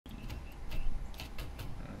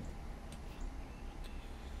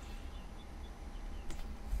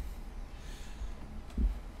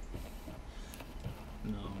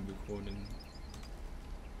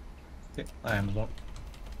Okay, I am as well.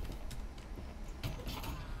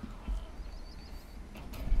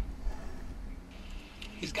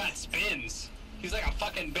 He's got spins. He's like a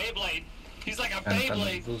fucking Beyblade. He's like a And then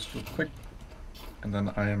Beyblade. those real quick. And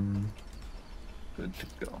then I am good to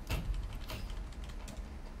go.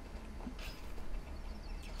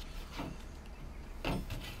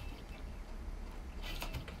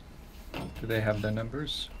 Do they have their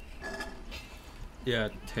numbers? Yeah,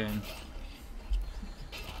 10.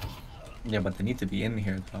 Yeah, but they need to be in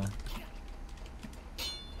here though.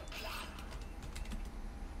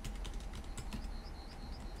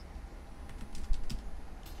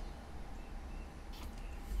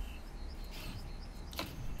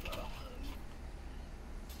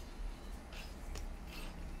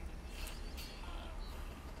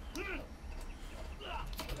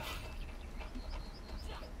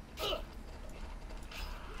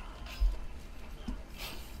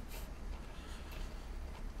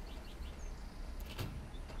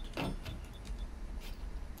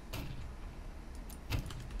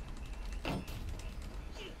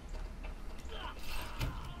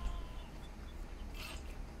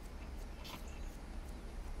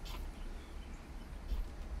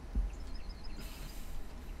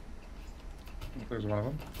 There's one of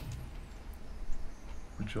them.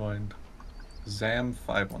 Who joined?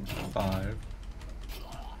 Zam515.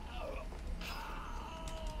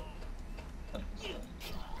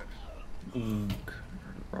 Luke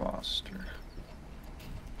roster.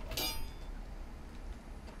 I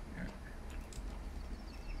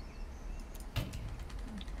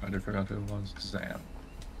already forgot who it was. Zam.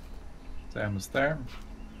 Zam is there.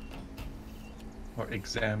 Or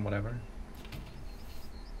exam, whatever.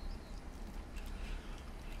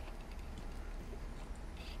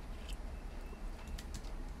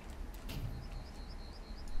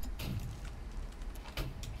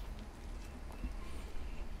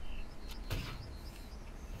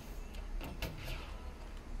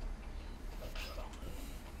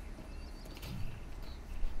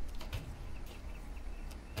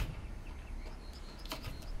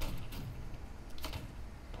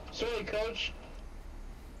 Sorry, coach.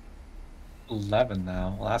 11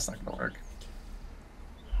 now. Well, that's not gonna work.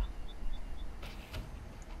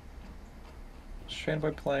 Strained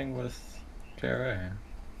by playing with KRA.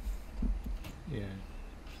 Yeah.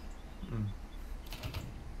 Mm.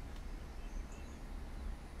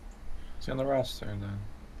 Is he on the roster then?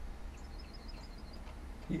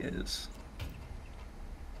 He is.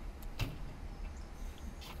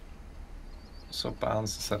 So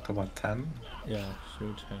balance is set to what, 10? Yeah,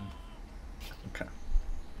 still 10. Okay.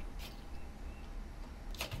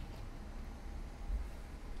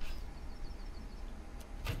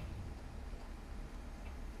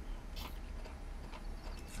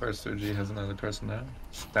 First 3G has another person now.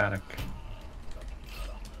 Static.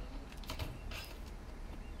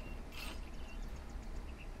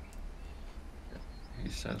 He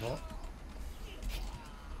says what?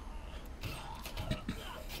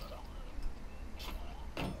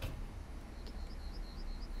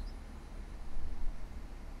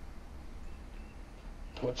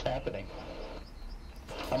 What's happening?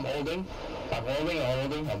 I'm holding. I'm holding. I'm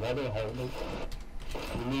holding. I'm holding. I'm holding.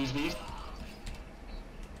 We lose these.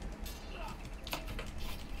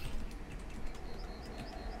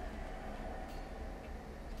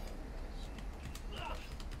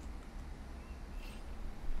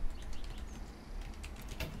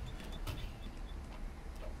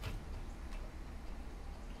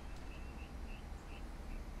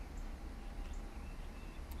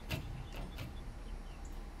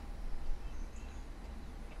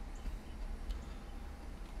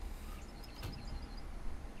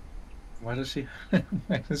 Why does he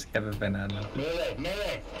have a banana? Melee,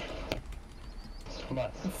 melee. Come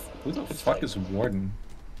on. Who the fuck is Warden?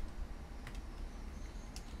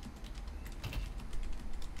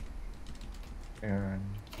 Aaron.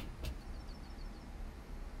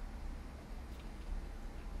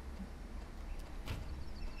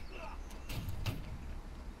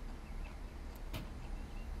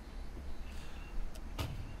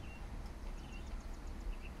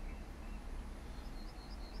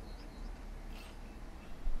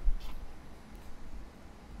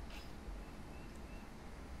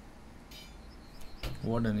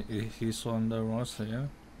 Warden, he's on the roster, yeah?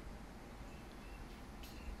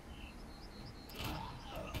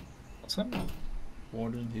 What's up?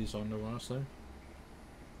 Warden, he's on the roster?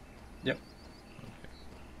 Yep.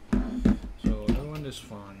 Okay. So everyone is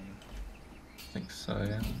fine. I think so,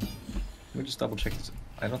 yeah. Let me just double check this.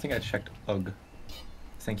 I don't think I checked UG. I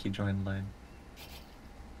think he joined lane.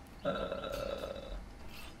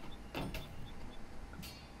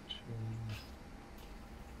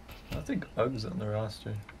 I think Ugg's on the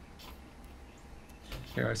roster.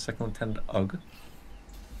 Here, our second lieutenant Ugg.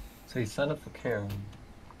 So he signed up for KRA.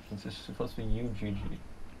 It's just supposed to be UGG.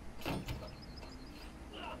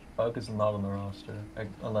 Ugg is not on the roster,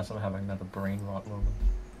 unless I'm having another brain rot moment.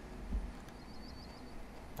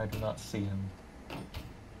 I do not see him.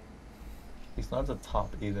 He's not at the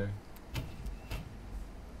top either.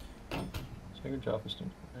 Check your job for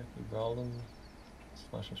students. You roll them.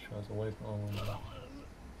 Slash and tries away from them.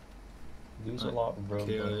 Lose a lot of road.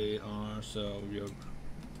 KRA, so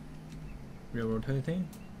we're rotating.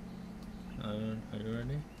 Are you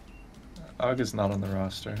ready? Ugg is not on the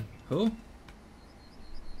roster. Who?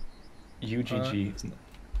 UGG.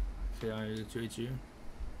 KRA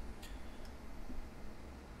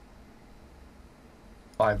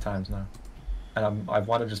 5 times now. And I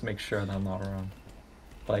want to just make sure that I'm not wrong.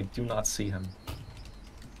 But I do not see him.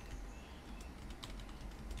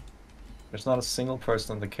 There's not a single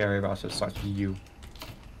person on the KRA roster that starts with U.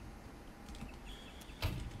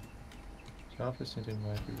 Job is not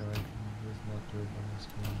not doing on this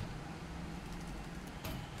game.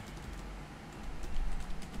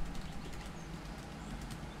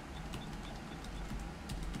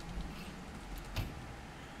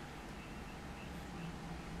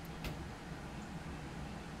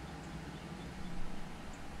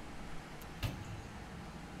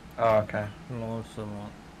 Oh, okay. Lost a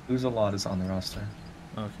lot. Lose a lot is on the roster.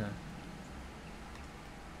 Okay.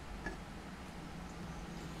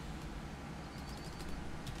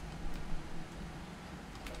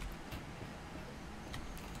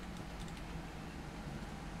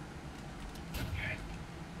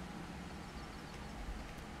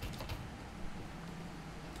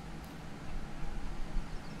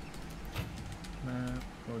 Map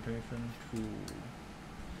rotation 2.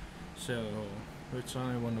 So, which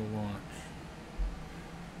I want to watch?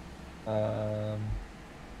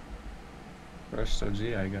 First OG,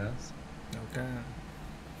 I guess. Okay.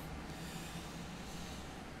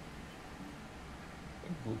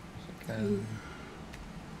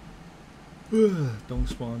 Don't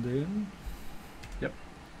spawn in. Yep.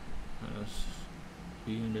 Let's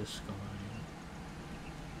be in the sky.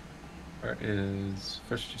 Where is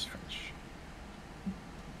first just French?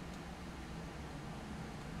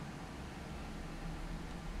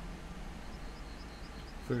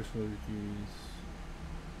 First word is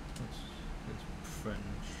it's French.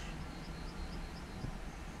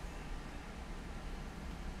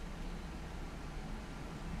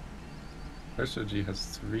 First OG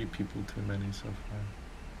has 3 people too many so far.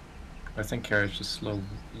 I think KRA is just slow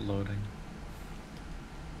loading.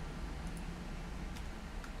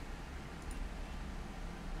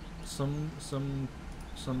 Sometimes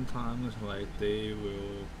like they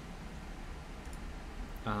will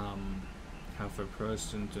have a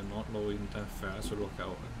person to not loading that fast to look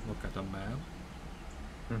at the map.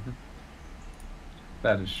 Mm-hmm.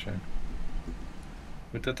 That is true.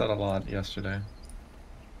 We did that a lot yesterday.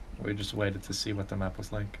 We just waited to see what the map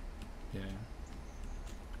was like. Yeah.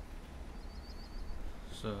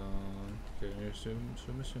 So okay,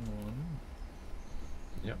 submission 1.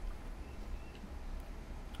 Yep.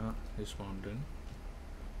 Ah, he spawned in.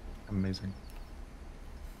 Amazing.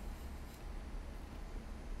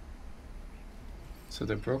 So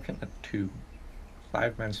they're broken at 2.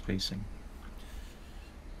 5-man spacing.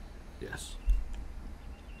 Yes.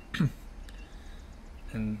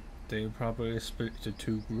 And they probably split to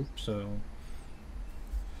 2 groups, so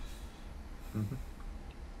Mm-hmm.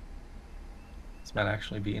 This might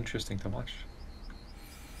actually be interesting to watch.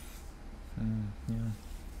 yeah.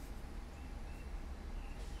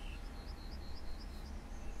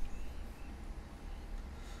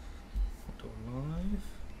 Photo live.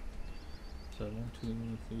 So 1,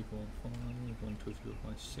 2, 3, 4, 5, 1, 2, 3,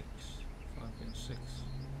 4, 5, 6, 5 and 6.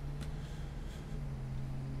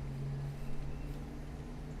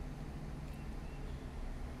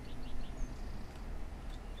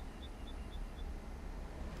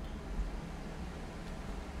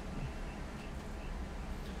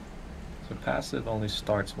 So passive only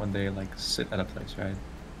starts when they like sit at a place, right?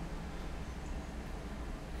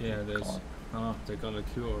 Yeah, there's God. they got a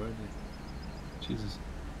queue already. Jesus.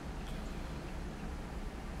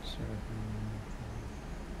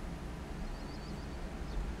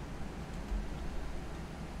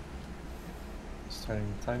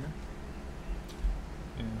 Starting the timer.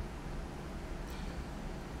 Yeah.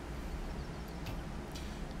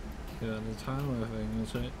 Yeah, the timer thing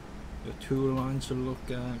is it. The 2 lines to look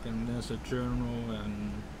at, and there's a journal,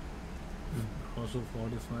 and also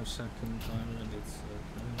 45-second timer, and it's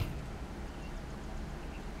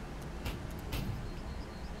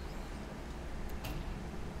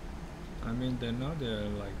I mean, they're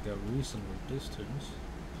like a reasonable distance,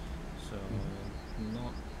 so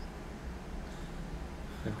not.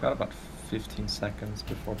 They've got about 15 seconds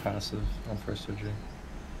before passive on first OG.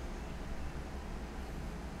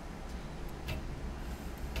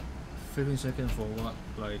 $15 seconds for what?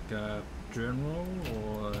 Like general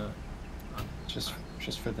or? Just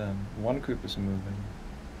for them. One group is moving.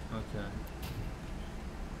 Okay.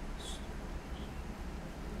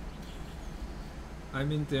 I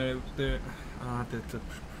mean, the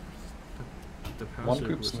one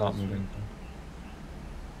group's not moving.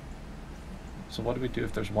 So what do we do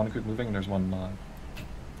if there's one group moving and there's one not?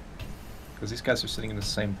 Because these guys are sitting in the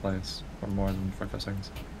same place for more than 45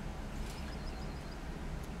 seconds.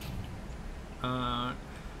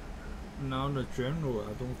 Now the general,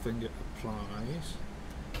 I don't think it applies.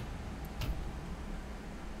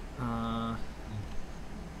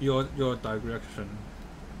 Your direction,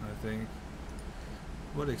 I think.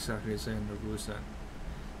 What exactly is in the rule set?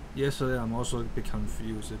 Yesterday I'm also a bit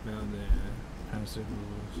confused about the passive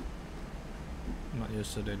rules. Not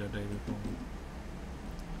yesterday, the day before.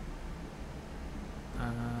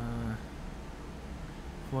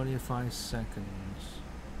 45 seconds.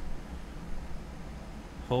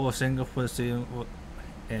 Hold a single person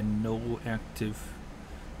and no active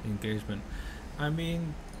engagement. I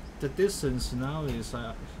mean, the distance now is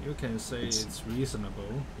you can say it's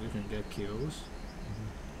reasonable. You can get kills.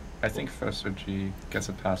 I think first OG gets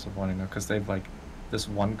a passive one, because they've like this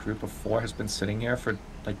one group of 4 has been sitting here for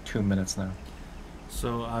like 2 minutes now.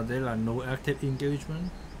 So are they like no active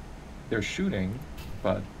engagement? They're shooting,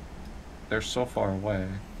 but they're so far away.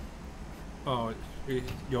 Oh,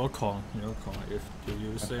 your call. If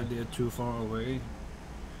you say they're too far away.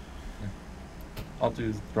 Yeah. I'll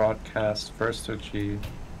do broadcast first OG,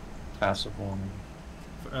 passive one.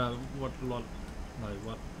 What lot? Like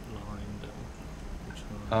what line though? Which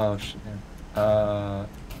line? Oh shit. Yeah.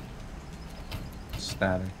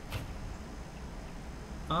 Static.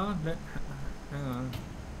 Hang on.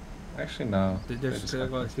 Actually, no. They just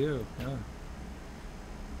got here, yeah.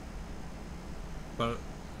 But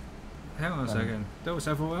hang on a second. That was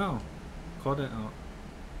FOL. Call that out.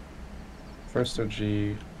 First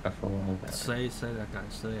OG, FOL. Slay that guy.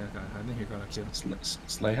 I think he got a kill.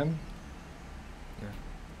 Slay him? Yeah.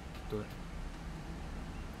 Do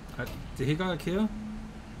it. Did he got a kill?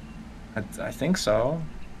 I think so.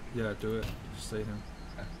 Yeah, do it. Slay him.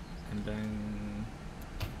 And then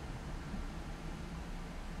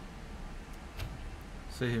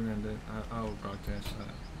see him, and then I'll broadcast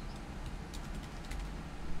that.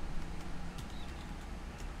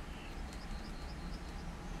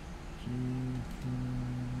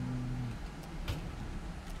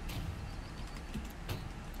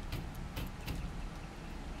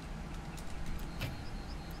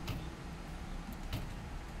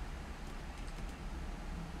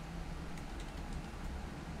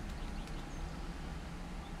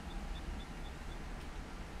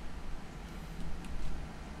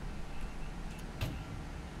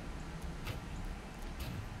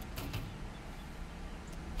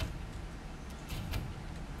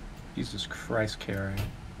 Jesus Christ, KRA.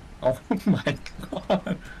 Oh my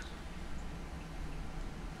god.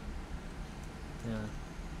 Yeah.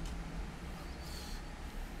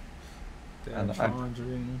 They're And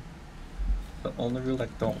charging. The only rule I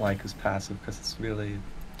don't like is passive, because it's a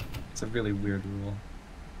really weird rule.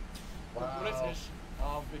 Wow. British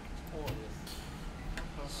are victorious.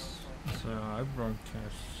 So I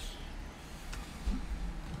broadcast.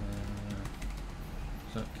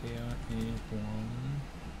 So KRA 1.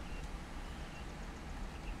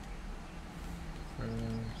 First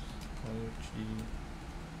OG.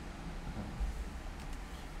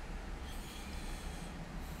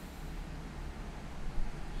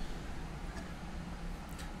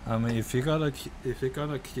 I mean, if you got a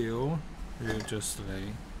kill, you just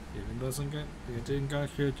slay. If it didn't get a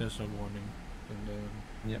kill, just a warning, and then.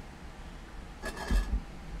 Yep.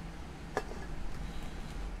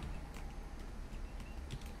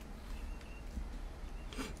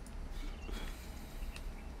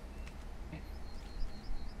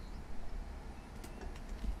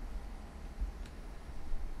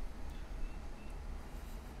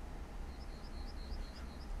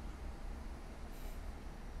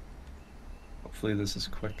 Hopefully this is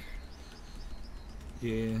quick.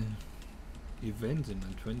 Yeah. Event in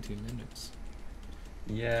 20 minutes.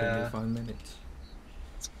 Yeah. 25 minutes.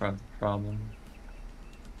 It's part of the problem.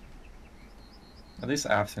 At least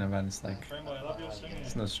after an event, it's like Rainbow, I love your singing.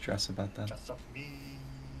 there's no stress about that. Just of me.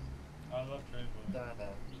 I love Rainbow. Da-da.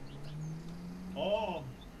 Oh!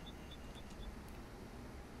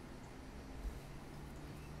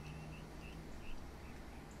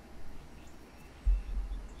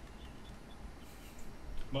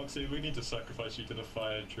 Moxie, we need to sacrifice you to the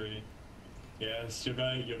fire tree. Yes, you're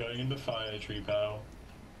going in the fire tree, pal.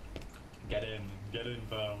 Get in,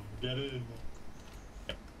 pal, get in.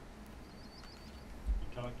 You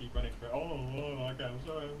can't keep running for. Oh, okay. I'm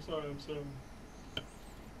sorry.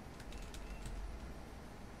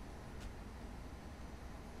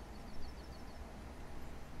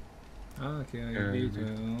 Okay, Very detail.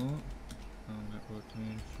 good.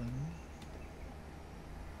 Rotation.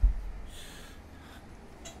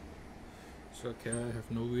 So okay, I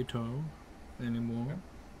have no veto anymore.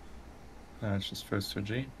 It's just first to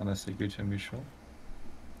G, unless they go to mutual.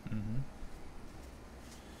 Mm-hmm.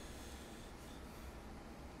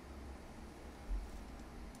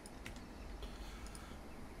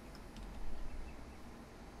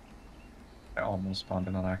 I almost spawned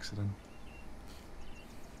in on accident.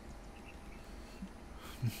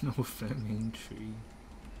 No flaming tree.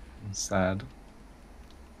 I'm sad.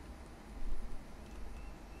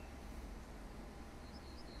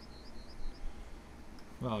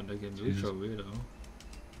 Wow, they can Jesus. neutral veto.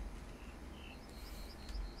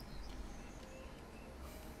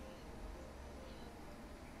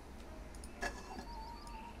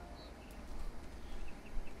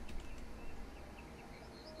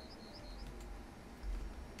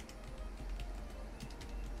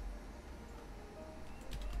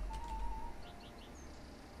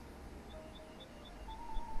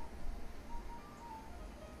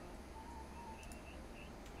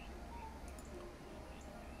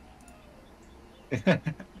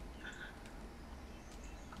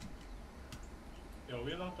 Yo,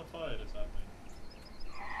 we allowed to fire this, I think.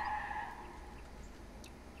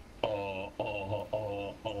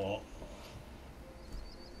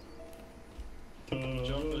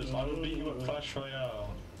 Jumpers, I will beat you at Clash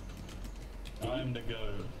Royale. I'm the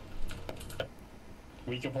GOAT.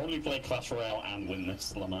 We could probably play Clash Royale and win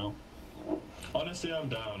this, Lamau. Honestly, I'm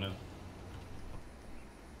down.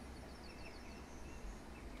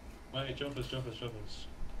 Wait, jumpers.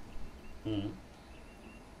 Hmm.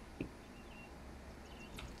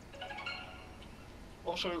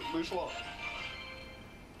 Also, lose what?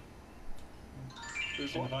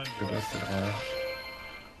 Lose what? Invite Good me. rest of the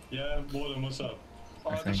Yeah, Warden, what's up?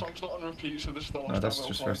 I The think. song's not on repeat, so this is the last No, time that's it'll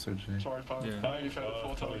just play. first to G. Sorry, pal. Yeah. You've heard it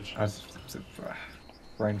 4 times. I was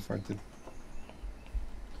brain farted.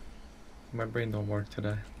 My brain don't work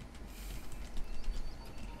today.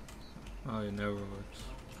 Oh, it never works.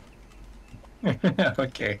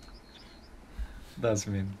 Okay. Does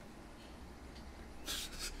mean.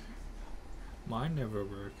 Mine never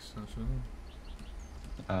works, that's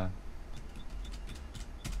all.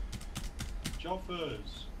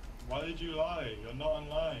 Joffers, why did you lie? You're not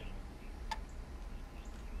online.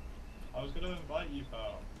 I was gonna invite you,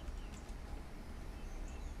 pal.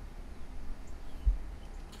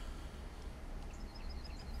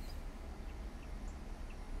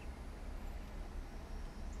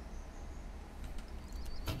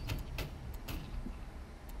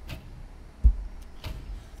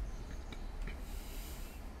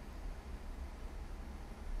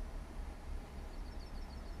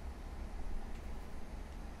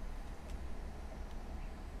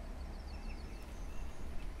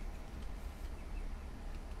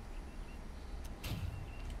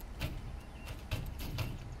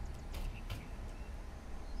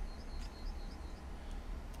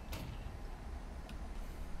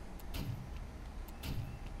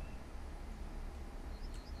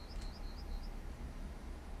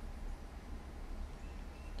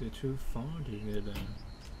 They're too far to get there.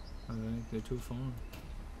 I think they're too far.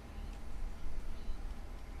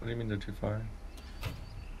 What do you mean they're too far?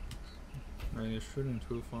 Like, they're shooting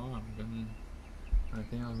too far. Then I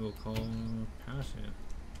think I will call passive.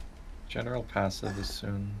 General passive is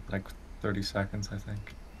soon, like 30 seconds, I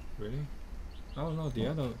think. Really? Oh no, the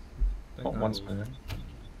other. that Oh, guy one's will- minute.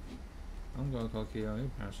 I'm gonna call KRA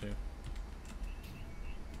passive.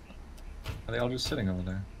 Are they all just sitting over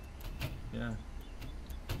there? Yeah.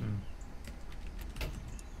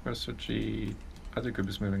 First to G, other group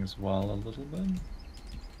is moving as well a little bit.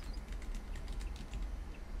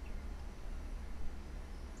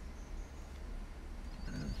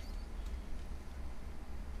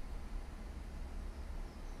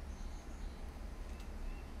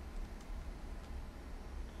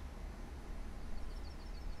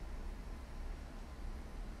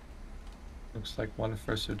 Looks like one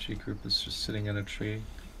first OG group is just sitting in a tree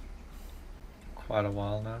quite a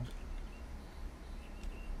while now.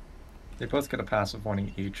 They both get a passive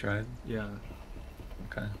warning each, right? Yeah.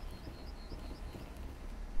 Okay.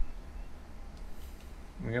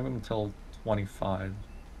 We have them until 25,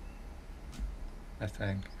 I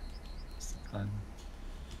think. It's the time.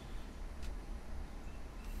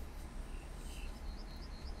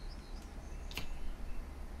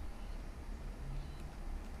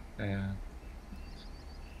 Yeah.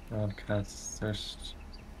 Broadcast, Thirst,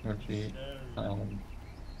 Orgy,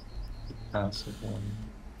 Passive one.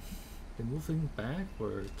 They're moving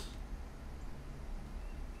backwards.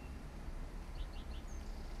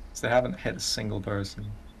 So they haven't hit a single person.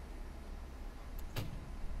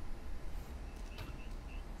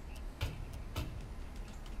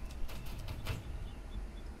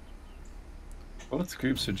 Both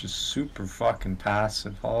groups are just super fucking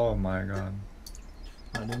passive. Oh my god.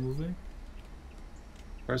 Are they moving?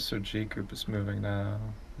 First G group is moving now.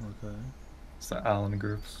 Okay. It's the Allen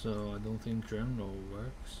group. So I don't think general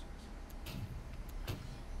works.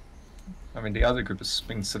 I mean, the other group has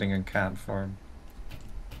been sitting in cat form.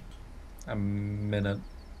 A minute. A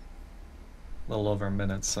little over a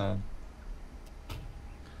minute, so.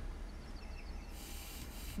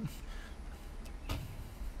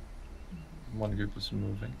 One group is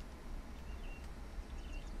moving.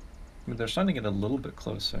 I mean, they're starting to get a little bit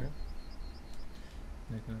closer.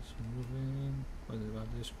 They got some moving. What about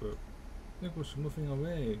this group? They was moving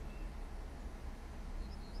away.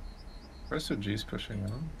 First G's pushing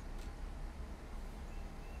on.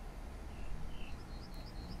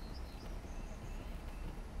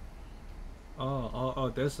 Oh,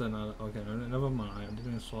 there's another. Okay, never mind. I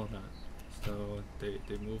didn't saw that. So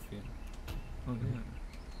they move in. Oh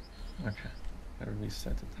yeah. Okay. I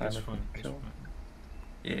reset the That's timer. fine. That's Kill. fine.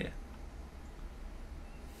 Yeah.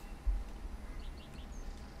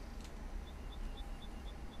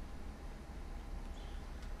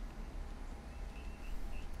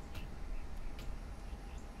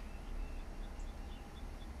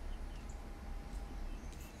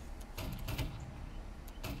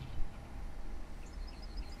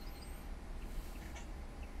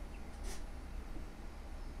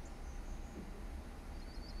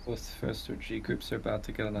 Both first or G groups are about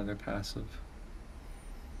to get another passive.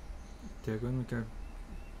 They're gonna get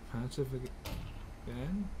passive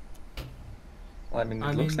again. Well, I mean,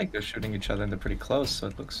 it looks like they're shooting each other and they're pretty close, so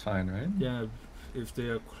it looks fine, right? Yeah, if they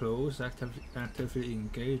are close, actively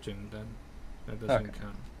engaging, then that doesn't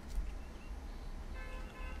count.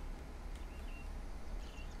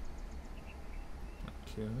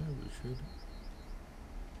 Okay, we should.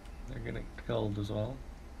 They're getting killed as well.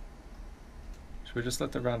 Should we just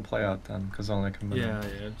let the round play out then? Because only like a minute. Yeah,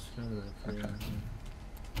 it's kind of that. Okay.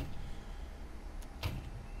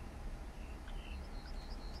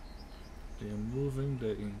 They're moving,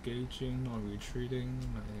 they're engaging, not retreating.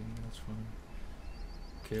 I think that's fine.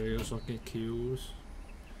 KRA also get kills.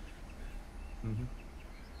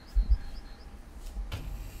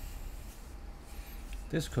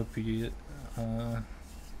 This could be 4-0.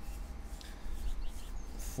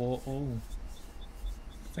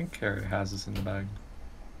 I think KRA has this in the bag.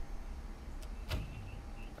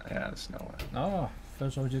 Yeah, there's no way. Oh,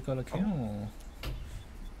 first OG got a kill.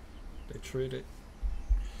 They traded.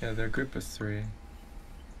 Yeah, their group of 3.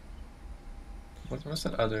 What's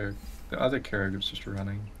that other? The other KRA group's just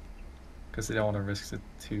running. Because they don't want to risk the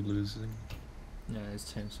 2 losing. Yeah,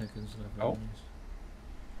 it's 10 seconds left. Oh.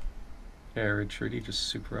 KRA Treaty just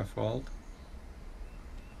super FOL'd.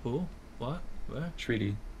 Who? What? Where?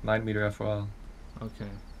 Treaty. 9 meter FOL. Okay.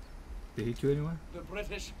 Did he kill anyone? The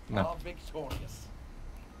British No. are victorious.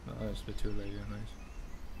 Oh, it's a bit too late, yeah, nice.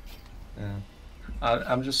 Yeah.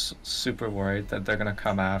 I'm just super worried that they're gonna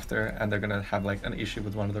come after and they're gonna have like an issue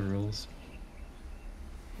with one of the rules.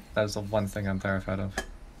 That is the one thing I'm terrified of.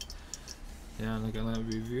 Yeah, like a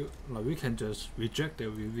review, like we can just reject the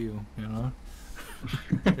review, you know.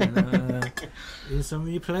 And, instant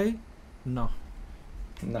replay? No.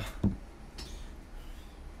 No.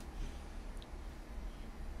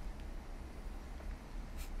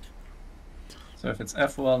 So if it's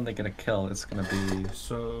F1 and they get a kill, it's gonna be...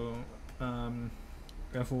 So,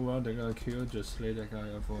 FOL, they got a kill, just slay that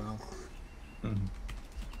guy FOL.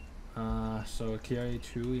 So KRA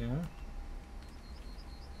 2, yeah?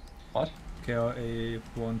 What? KRA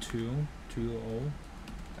 1-2, 2-0.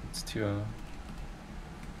 It's 2-0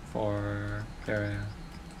 for KRA.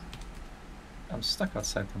 I'm stuck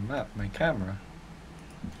outside the map, my camera.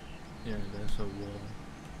 Yeah, there's a wall.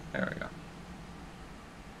 There we go.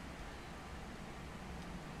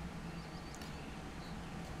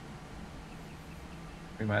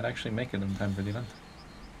 We might actually make it in time for the event.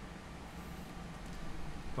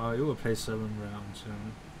 Wow, you will play 7 rounds, yeah.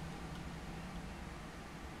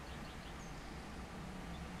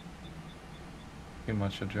 Too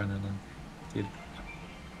much adrenaline. Dude,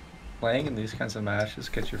 playing in these kinds of matches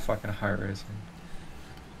gets your fucking heart racing.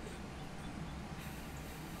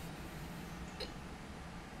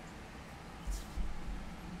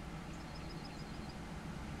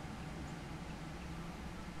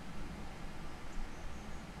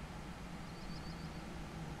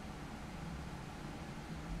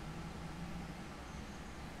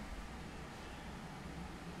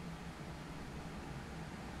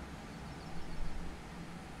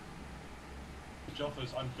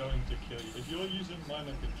 Joffers, I'm going to kill you. If you're using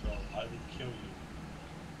minor control, I will kill you.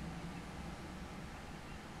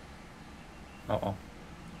 Uh-oh.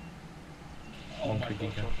 Oh One my cookie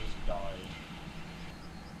god, gun. Joffers died.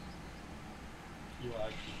 You are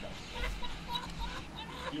actually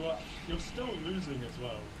done. You're still losing as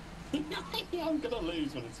well. Yeah, I'm gonna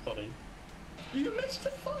lose when it's funny. You missed the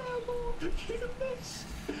fireball! You missed!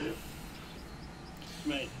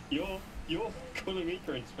 Mate, you're calling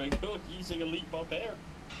ignorance, but you're using elite barbarian.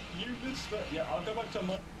 You missed it! Yeah, I'll go back to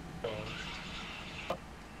my...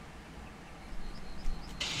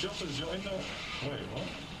 Joffers, you're in the... Wait, what?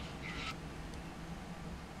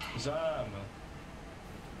 Zam!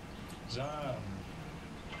 Zam!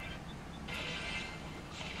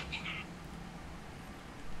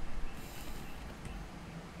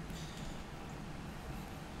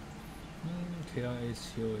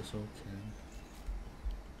 KRA's heal is okay.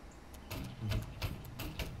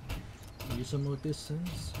 Reasonable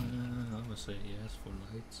distance? I would say yes for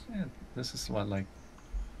lights. Yeah, this is what, like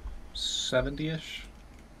 70-ish?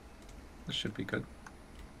 This should be good.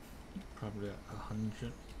 Probably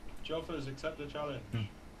 100, Joffers, accept the challenge.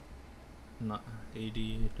 not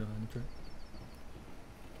 80 to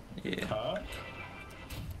 100. Yeah. Huh?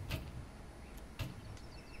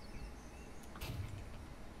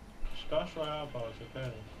 Splash Royale bars,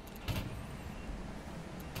 okay.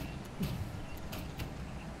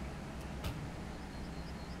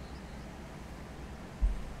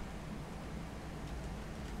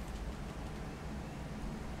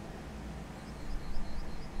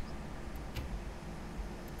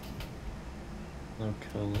 No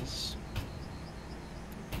kills.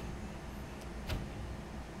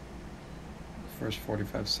 The first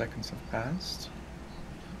 45 seconds have passed.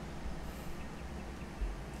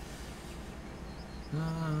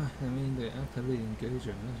 I mean they're actively engaging,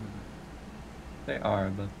 isn't it? They are,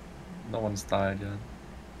 but no one's died yet.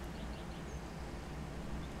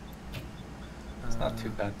 It's not too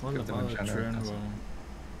bad to What give them a about general.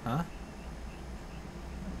 Huh?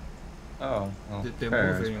 Oh, well, They're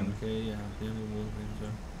fair, has moving, been- okay, yeah, they're moving, so.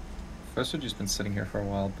 First, we've just been sitting here for a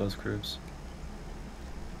while, both groups.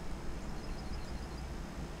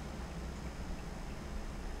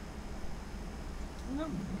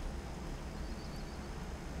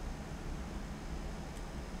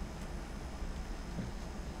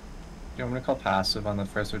 You want me to call passive on the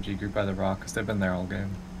first OG group by the rock, because they've been there all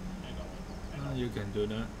game. You can do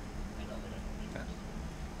that. Okay.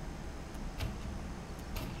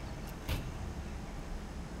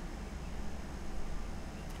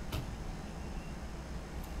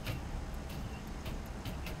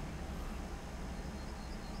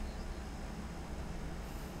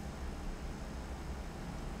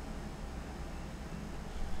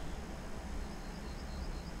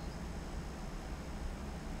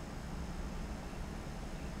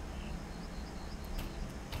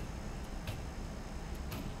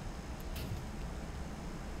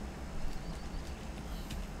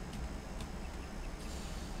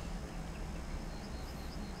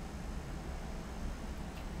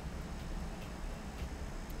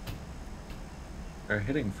 They're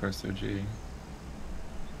hitting first OG.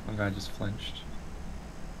 One guy just flinched.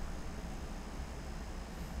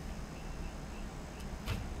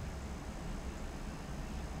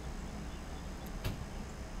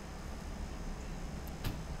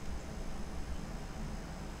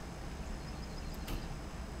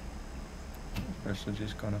 First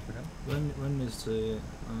OG's going up again. When is the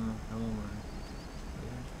never mind.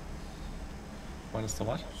 When is the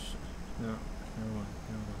what? No, never mind,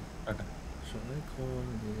 never mind. Okay. Shall I call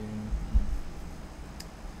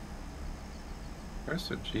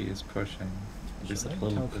First OG is pushing. At the least a should I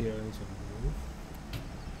little tell bit. KRA to move?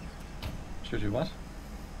 Should you what?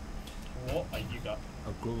 What are you got?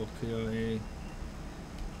 A group of KRA.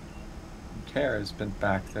 Care has been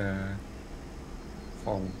back there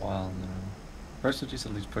for a while now. First OG's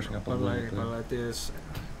at least pushing up a But little like, bit. but like this,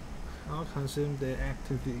 I'll consider they're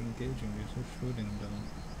actively engaging. They're just shooting them.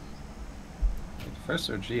 First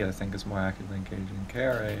OG, I think, is more actively engaging.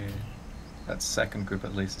 KRA, that second group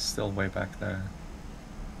at least, is still way back there.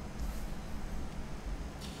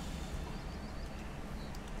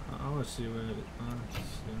 I will see where.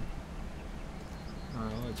 See. I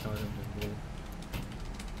will tell them to move.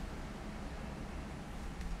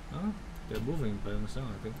 Oh, they're moving by themselves,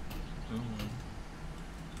 I think. Oh.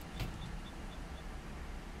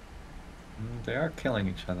 They are killing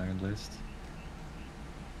each other at least.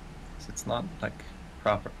 So it's not like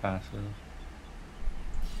proper passive.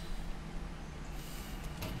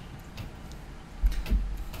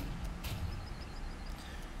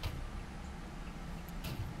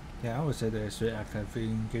 Yeah, I would say they're still actively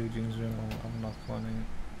engaging, so I'm not calling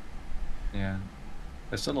it. Yeah.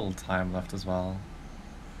 There's still a little time left as well.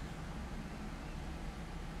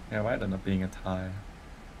 Yeah, it might end up being a tie.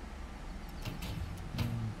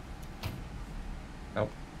 Oh,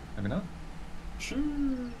 maybe not. Sure.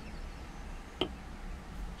 Let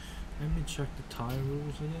me check the tie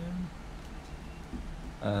rules again.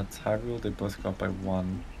 Tie rule, they both go up by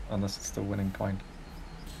 1, unless it's the winning point.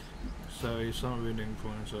 So it's not winning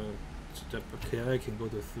point, so the KRA can go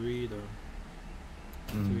to 3, the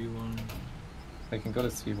 3-1. They can go to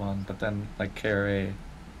 3-1, but then like KRA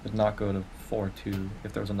would not go to 4-2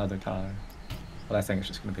 if there was another tie. But I think it's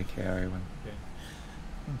just going to be KRA win. Okay.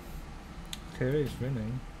 KRA is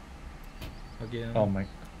winning. Again. Oh my.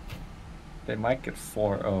 They might get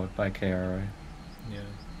 4-0'd by KRA. Yeah.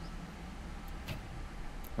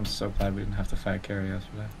 I'm so glad we didn't have to fight KRA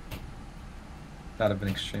yesterday. That'd have been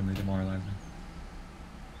extremely demoralizing.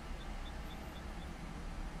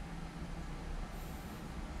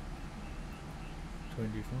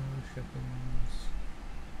 Seconds.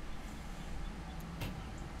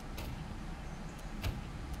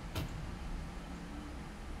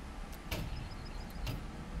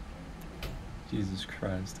 Jesus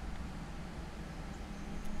Christ.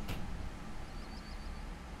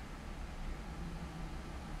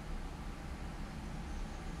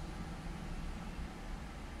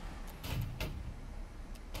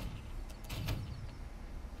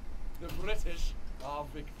 The British are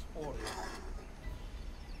victorious.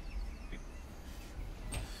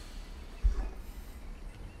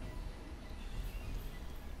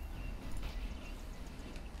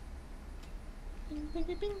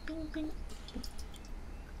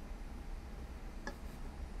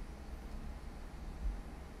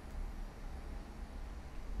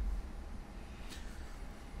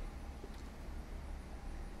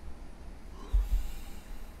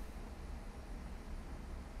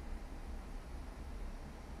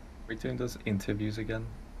 We're doing those interviews again?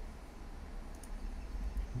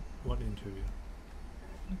 What interview?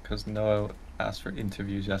 Because Noah asked for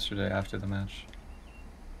interviews yesterday after the match.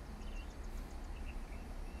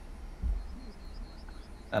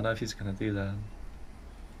 I don't know if he's gonna do that.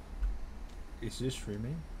 Is this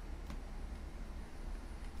streaming?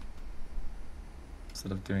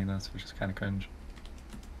 Instead of doing this, which is kind of cringe.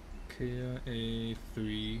 KRA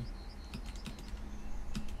 3.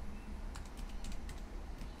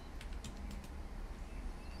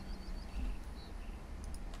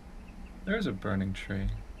 There's a burning tree.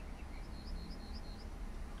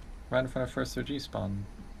 Right in front of first OG spawn.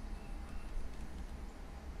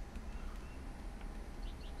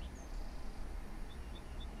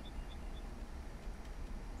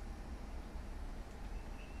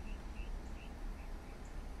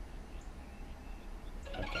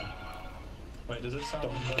 Okay. Wait, does it sound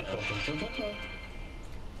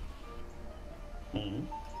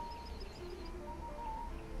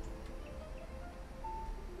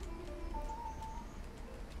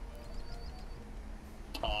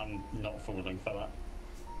I'm not falling for that.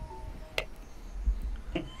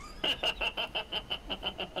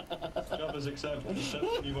 Job is accepted. Accept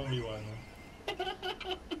you 1v1.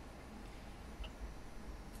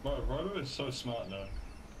 Bro, Robo is so smart though.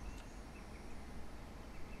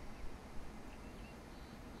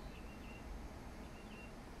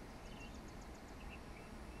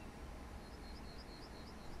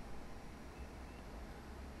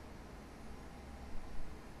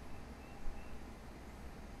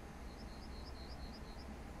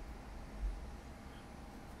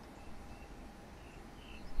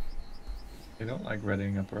 You don't like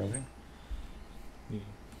readying up early? Yeah.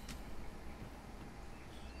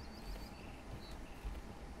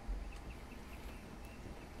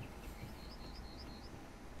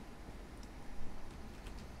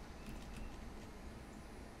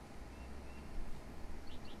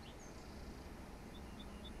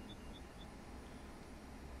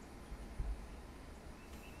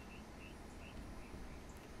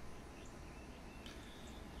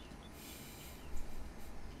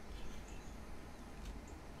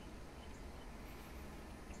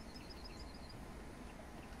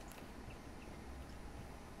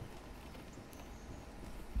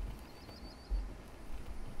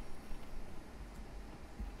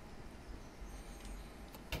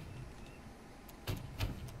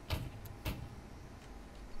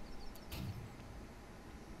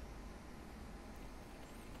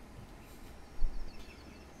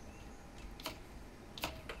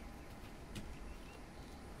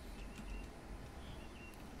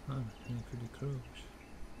 Oh, getting pretty close.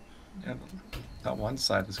 Yeah, that one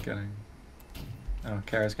side is getting... Oh,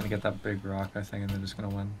 Kara's gonna get that big rock, I think, and they're just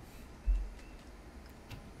gonna win.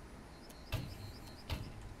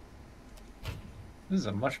 This is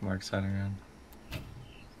a much more exciting round.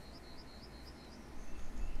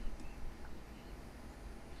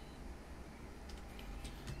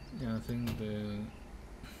 Yeah, I think the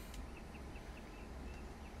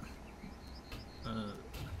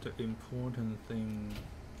important thing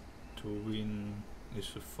to win is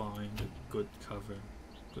to find a good cover,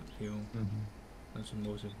 good hill. That's the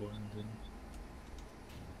most important thing.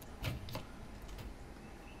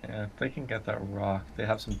 Yeah, if they can get that rock, they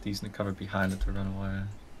have some decent cover behind it to run away.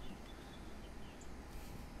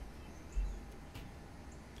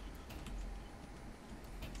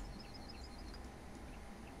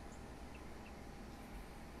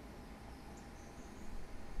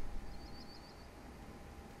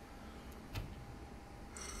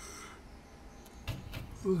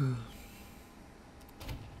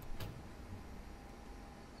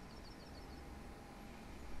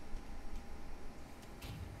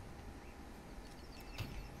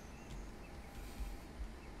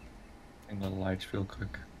 The lights real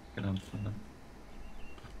quick. Get on from them.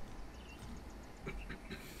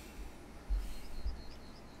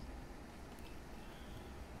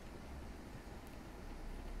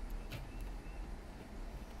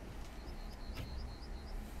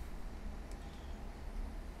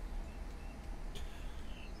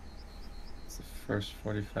 It's the first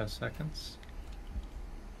 45 seconds.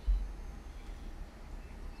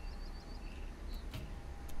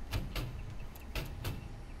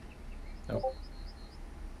 Nope.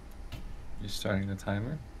 You're starting the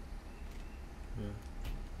timer? Yeah.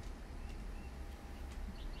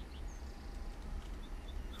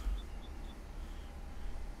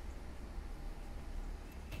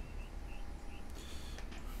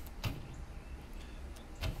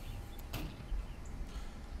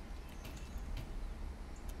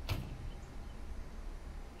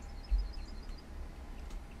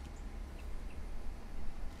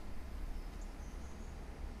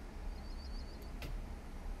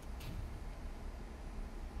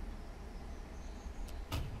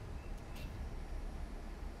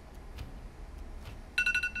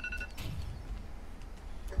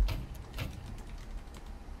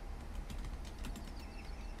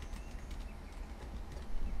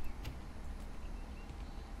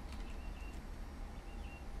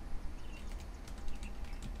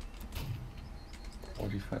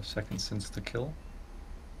 Five seconds since the kill.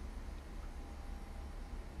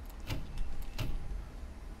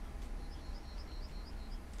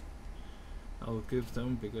 I'll give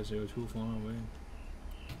them because they were too far away.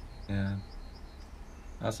 Yeah.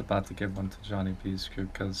 I was about to give one to Johnny B's crew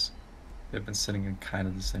because they've been sitting in kind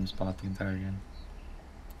of the same spot the entire game.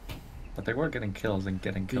 But they were getting kills and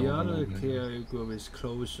getting killed. The other KRA group is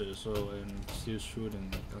closer, so and still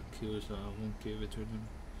shooting a kill, so I won't give it to them.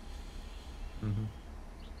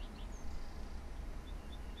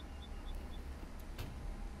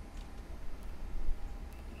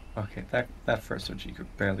 Okay, that first OG group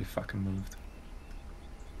barely fucking moved.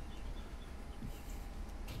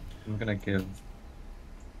 I'm gonna give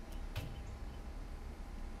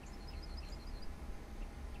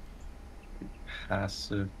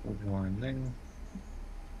passive warning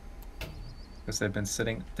because they've been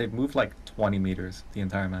sitting. They've moved like 20 meters the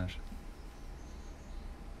entire match.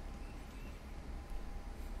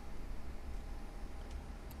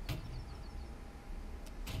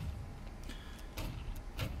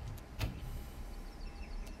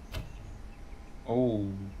 Oh.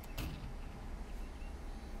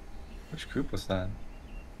 Which group was that?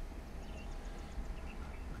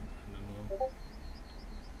 I don't know.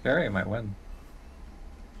 KRA might win.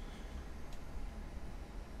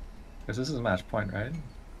 Because this is a match point, right?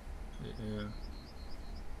 Yeah.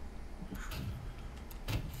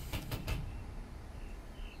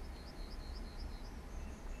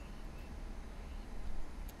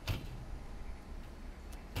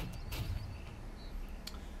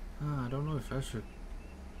 I don't know if I should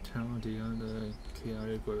tell the other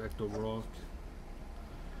KRA go back to rock.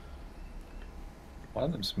 One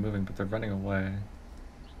of them's moving, but they're running away.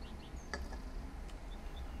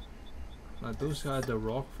 Like those guys, the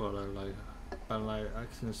rock for but like I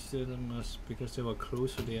can see them as because they were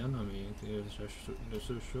close to the enemy. They're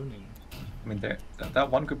still shooting. I mean,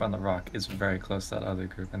 that one group on the rock is very close to that other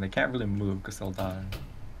group, and they can't really move because they'll die.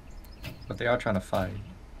 But they are trying to fight.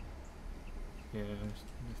 Yeah,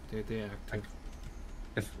 they active.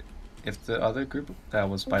 If the other group that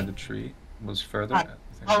was by the tree was further, Hi. I think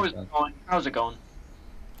How's it going? How's it going?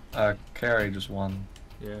 KRA just won.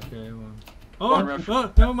 Yeah, okay, one. One Oh, round.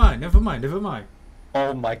 oh, never mind.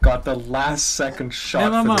 Oh my god, the last second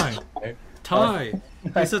shot. Never for mind. the Tie.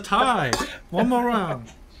 It's a tie. One more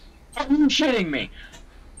round. Are you shitting me?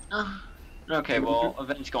 Okay, well,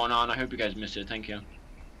 event's going on. I hope you guys missed it. Thank you.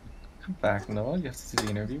 Come back, Noah. You have to see the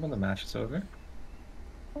interview when the match is over.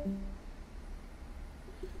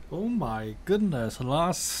 Oh my goodness,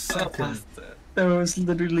 last second. There was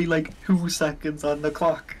literally like 2 seconds on the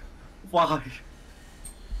clock. Why?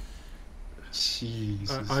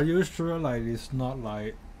 Jesus. Are you sure like it's not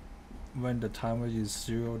like when the timer is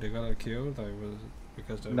 0 they got a kill? Like was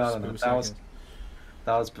because there was No, 2 that was seconds.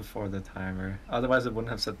 that was before the timer. Otherwise, it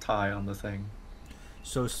wouldn't have said tie on the thing.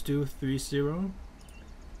 So still 3-0?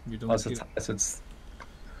 You don't Oh, it's a kill. tie, so it's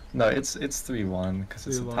no, it's 3-1 because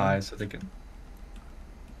it's a 3-1. tie, so they can.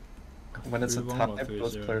 When it's a 3-1 tie, or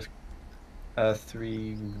those 3-0? players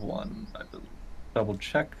 3-1. I believe. Double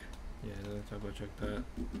check. Yeah, let's double check that.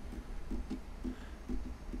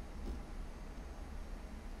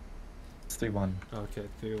 It's 3-1. Okay,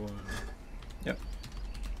 3-1. Yep.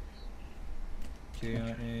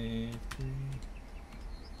 KRA 3.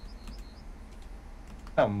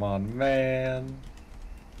 Come on, man.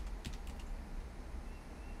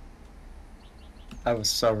 I was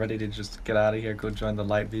so ready to just get out of here, go join the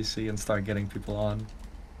light VC, and start getting people on.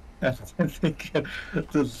 I think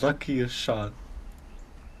the luckiest shot.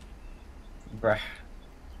 Bruh.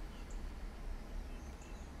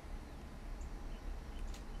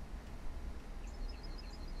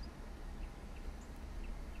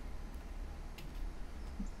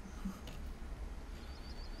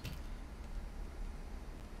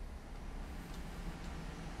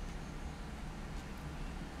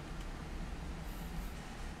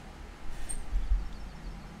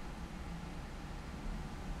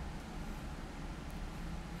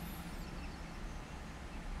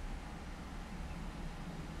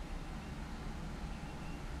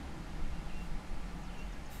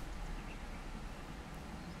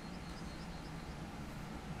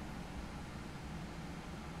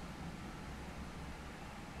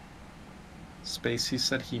 Spacey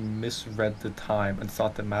said he misread the time and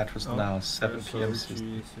thought the match was now 7 p.m.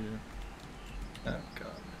 CST. Oh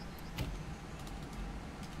god.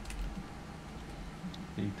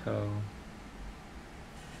 Veto.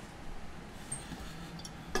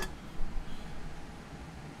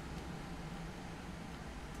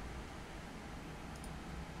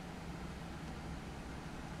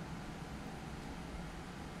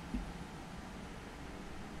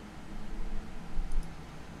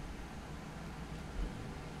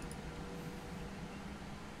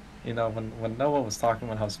 You know, when Noah was talking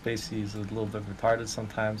about how Spacey is a little bit retarded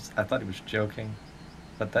sometimes, I thought he was joking,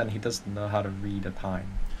 but then he doesn't know how to read a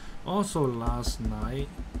time. Also last night,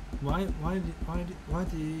 why did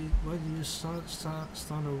you start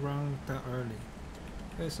around that early?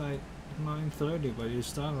 It's like 9:30, but you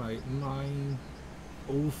start like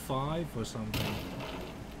 9:05 or something.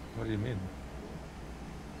 What do you mean?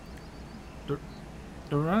 The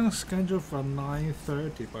round scheduled for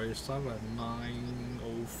 9:30, but you start at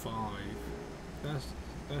 9:05. That's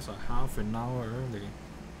a half an hour early.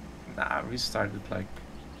 Nah, we started like...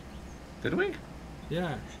 Did we?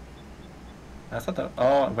 Yeah. I thought that...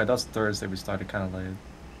 Oh, wait, that was Thursday. We started kind of late.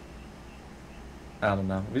 I don't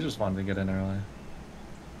know. We just wanted to get in early.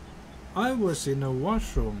 I was in the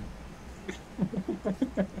washroom.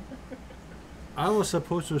 I was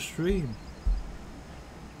supposed to stream.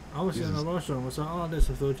 I was in the washroom. I was like, oh, there's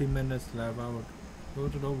 30 minutes left. I would go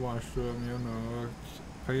to the washroom, you know,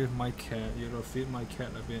 play with my cat, you know, feed my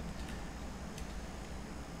cat a bit.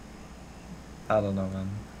 I don't know, man.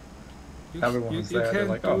 Everyone was there. They're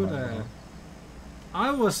like, do oh, that. no.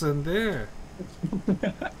 I wasn't there.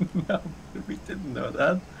 No, we didn't know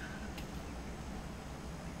that.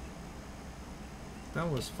 That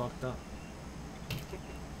was fucked up.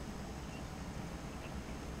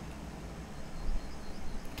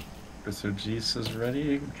 Mr. G says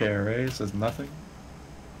ready. KRA says nothing.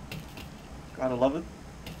 Gotta love it.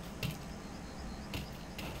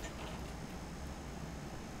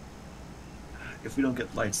 If we don't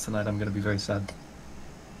get lights tonight, I'm gonna be very sad.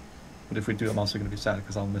 But if we do, I'm also gonna be sad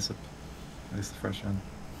because I'll miss it. At least the first round.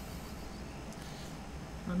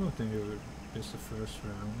 I don't think it would miss the first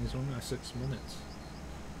round. It's only like 6 minutes.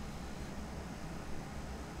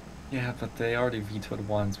 Yeah, but they already vetoed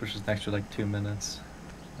once, which is an extra like 2 minutes.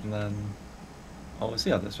 And then, oh, we'll see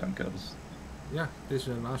how this round goes. Yeah, this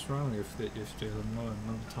is the last round if there's another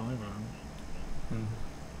time round. Mm-hmm.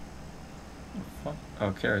 Oh, fuck.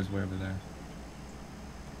 Oh, Kara's way over there.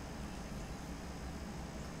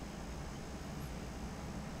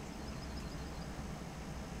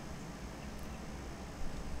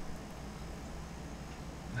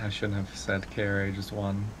 I shouldn't have said KRA just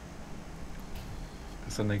won.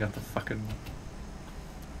 Because then they got the fucking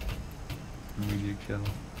media kill.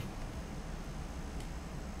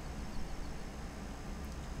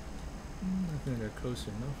 think they're close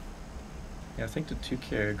enough. Yeah, I think the 2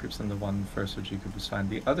 carrier groups and the 1 first OG group is fine.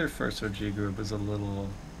 The other first OG group is a little...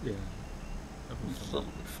 Yeah. little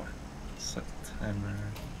bit far. Set the timer.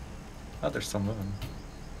 Oh, they're still moving.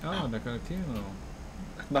 Oh, they're gonna kill.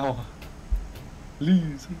 No.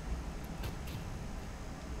 Please.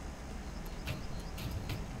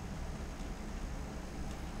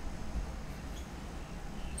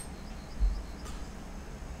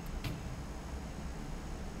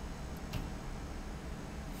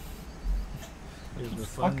 It'd be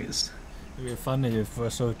Fuck fun. is... It'd be funny if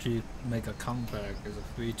first OG make a comeback. It's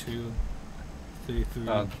a 3-2,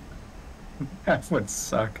 3-3, that would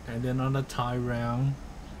suck. and then on a tie round.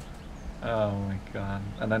 Oh my god.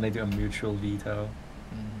 And then they do a mutual veto.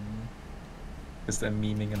 Mm-hmm. Because they're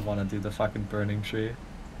memeing and want to do the fucking burning tree.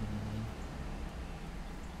 Mm-hmm.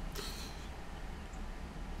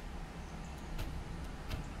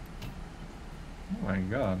 Oh my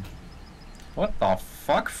god. What the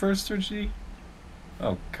fuck, first OG?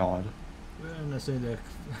 Oh god. When I say they're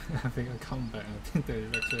having a comeback, I think they're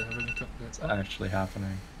actually having a comeback. It's actually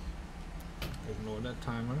happening. Ignore that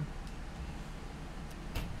timer.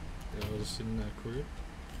 There was in that group.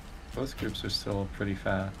 Both groups are still pretty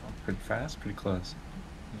fast. Pretty close.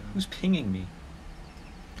 Yeah. Who's pinging me?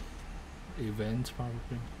 Events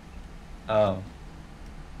probably. Oh.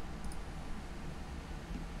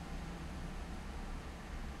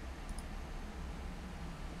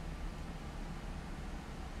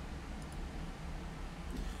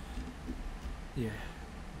 Yeah.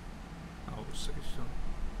 I would say so.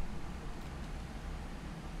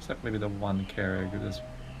 Except maybe the 1 carrier group is...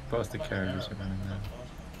 Both the carriers are running now.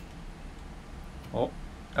 Oh.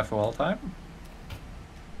 FOL time?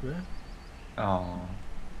 Where? Oh.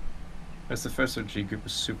 Because the first OG group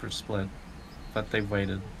was super split. But they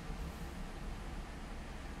waited.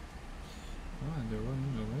 Oh, they're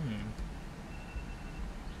running away.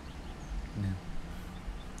 Yeah.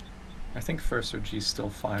 I think first OG's still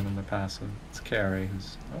fine on the passive. It's KRA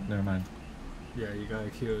who's... Oh, never mind. Yeah, you gotta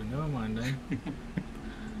kill. Never mind then.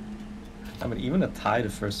 I mean, even a tie to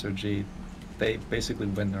first OG, they basically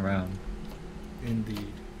win the round.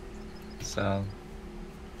 Indeed. So,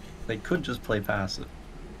 they could just play passive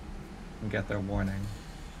and get their warning.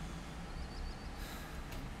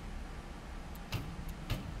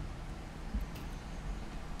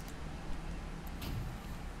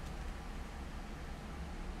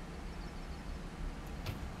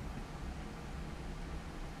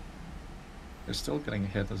 They're still getting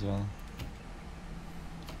hit as well.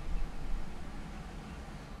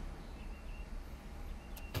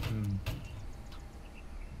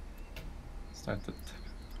 Start the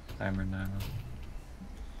timer now.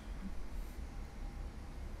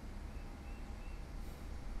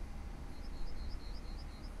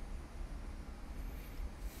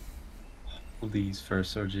 Please,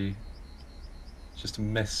 first OG. Just a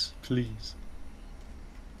miss, please.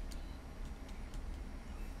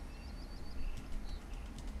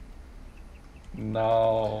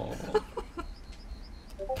 No.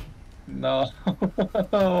 No.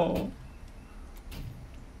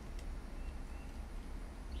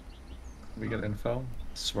 We get info?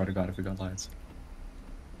 Swear to God if we got lights.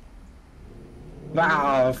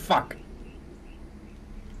 Ah, fuck!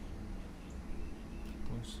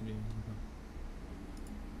 What's the...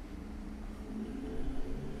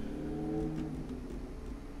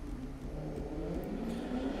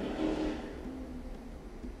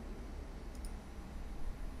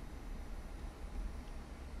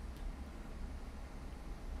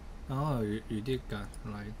 Oh, you did got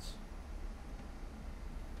lights.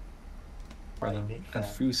 And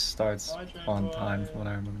Fuse starts on time from what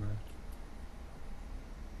I remember.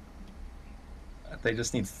 They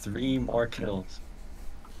just need 3 more kills.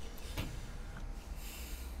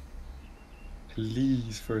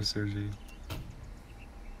 Please, first surgery.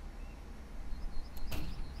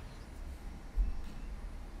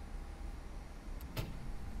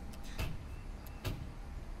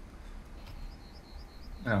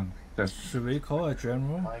 Should we call a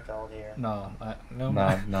general? Michael here. No, no,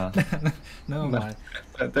 No. no, mind.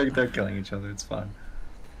 They're killing each other, it's fine.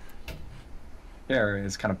 KRA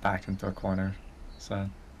is kind of backed into a corner, so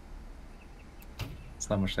it's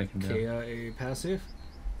not much they can do. KRA passive?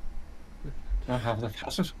 Oh, how the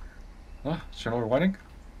passive? Oh, General we're winning?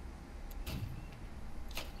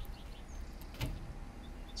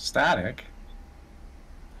 Static?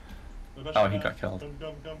 Oh, he got killed.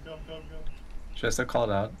 Come. Should I still call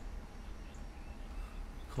it out?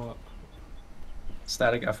 Call.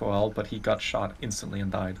 Static FOL, but he got shot instantly and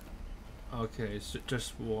died. Okay, so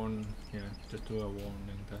just warn. Yeah, just do a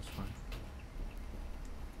warning. That's fine.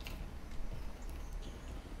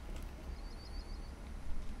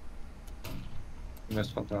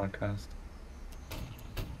 Missed my broadcast.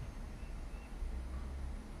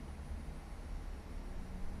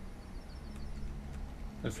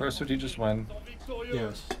 The first one you just won.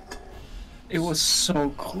 Yes. It was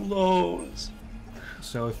so close.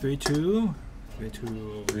 So 3-2.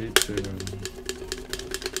 3-2. 3-2.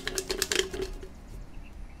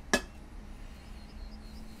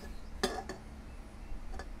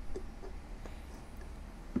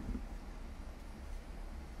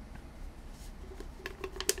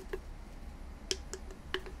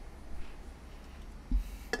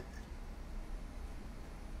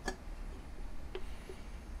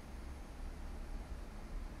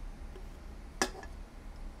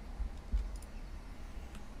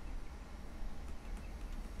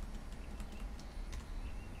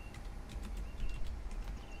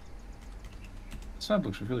 This map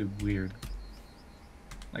looks really weird.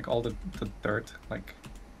 Like all the dirt, like,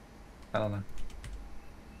 I don't know.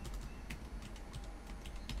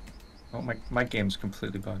 Oh, my game's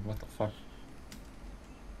completely bugged, what the fuck?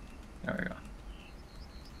 There we go.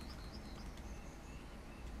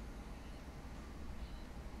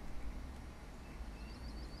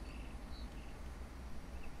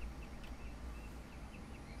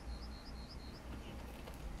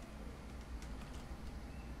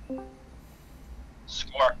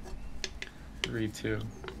 Score. 3-2.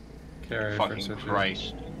 KRA Fucking first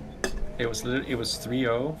Christ. It was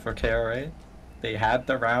 3-0 for KRA. They had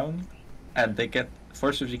the round, and they get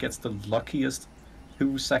first gets the luckiest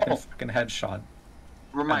 2-second fucking headshot.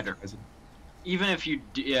 Reminder. Even if you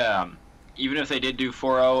even if they did do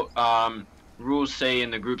 4-0, rules say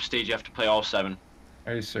in the group stage you have to play all 7.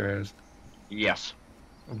 Are you serious? Yes.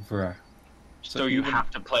 Bruh. So you have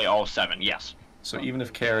to play all 7. Yes. So even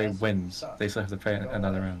if KRA wins, they still have to play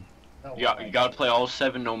another round. Yeah, you gotta play all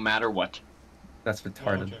 7 no matter what. That's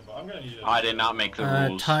retarded. Okay, but I'm gonna need I did not make the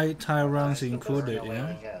rules. Tie rounds included,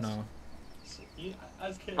 yeah? No.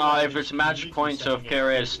 If it's match point, so if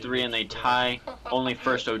KRA has 3 and they tie, only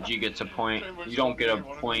first OG gets a point. You don't get a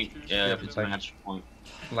point if it's a match point.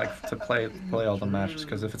 Like to play all the matches,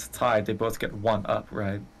 because if it's tied, they both get 1 up,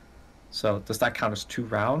 right? So does that count as 2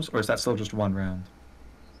 rounds, or is that still just 1 round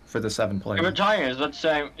for the 7 If players? a tie is, let's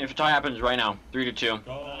say, if a tie happens right now,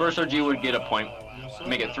 3-2, first OG would get a point,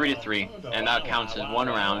 make it 3-3, and that counts as 1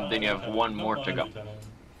 round. Then you have 1 more to go.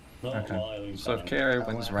 Okay. So if KRA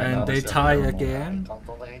wins right now, And they still tie have 1 more. again.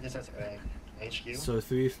 HQ. So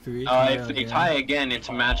 3-3. If they tie again,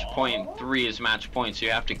 it's match point. 3 is match point, so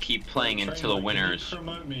you have to keep playing until the winners.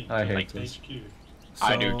 I hate Like this.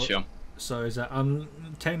 I do too. So is that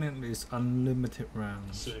technically it's unlimited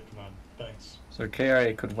rounds. Sick, man. Thanks. So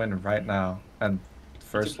KRA could win right now, and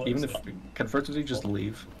first, even if can first OG just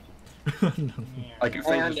leave? Like if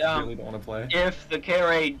they And, just really don't want to play. If the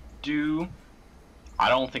KRA do, I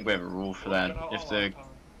don't think we have a rule for that. If the,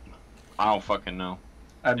 I don't fucking know.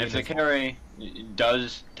 I mean, If the it's- KRA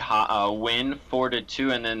does win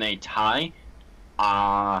 4-2 and then they tie,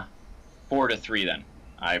 4-3 then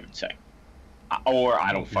I would say, or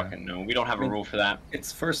I don't Yeah. fucking know. We don't have I a mean, rule for that.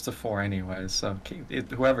 It's first to 4 anyway, so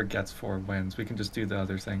whoever gets 4 wins. We can just do the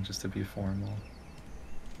other thing just to be formal.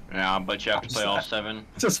 Yeah, but you have to play all 7.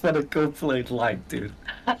 Just want to go play light, dude.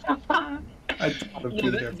 I don't want to be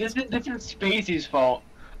there. This is Spacey's fault.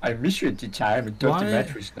 I miss you the time and don't Why- the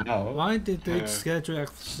matches now. Why did they Yeah. schedule at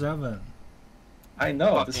 7? I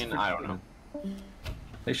know. This Fucking, is I don't know.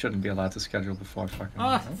 They shouldn't be allowed to schedule before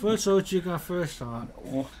fucking. First OG got first shot.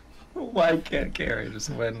 Why can't Gary just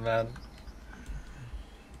win, man?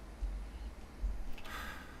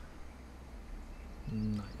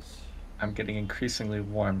 Nice. I'm getting increasingly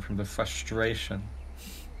warm from the frustration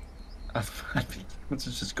of let's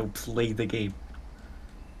just go play the game.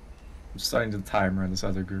 I'm starting the timer in this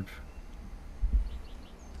other group.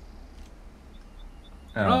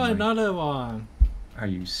 Oh, my- another one. Are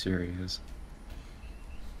you serious?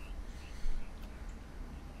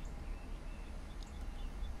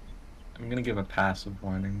 I'm gonna give a passive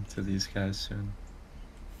warning to these guys soon.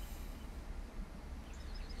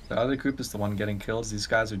 The other group is the one getting kills. These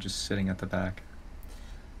guys are just sitting at the back.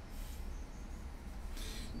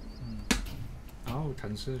 Oh,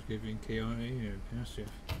 Tansi giving KRA a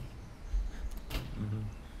passive.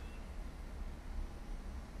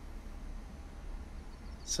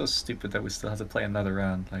 So stupid that we still have to play another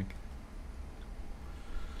round. Like,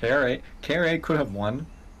 KRA could have won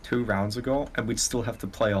 2 rounds ago, and we'd still have to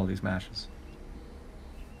play all these matches.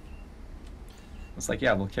 It's like,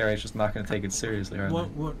 yeah, well, KRA's just not going to take it seriously, are What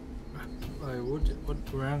they? what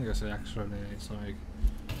round is it actually? It's like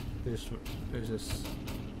this is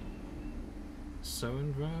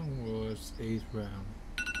 7th round or 8th round?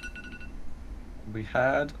 We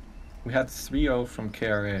had we had 3-0 from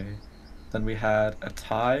KRA, then we had a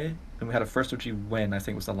tie, then we had a first OG win, I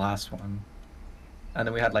think was the last one, and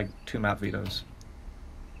then we had like 2 map vetoes.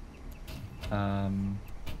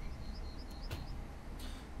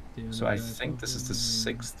 So I think this is the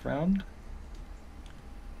 6th round.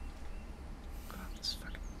 God, this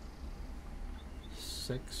fucking...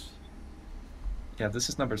 6. Yeah, this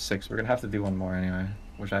is number 6. We're gonna have to do one more anyway,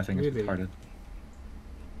 which I think is Really? retarded.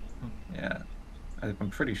 Yeah, I'm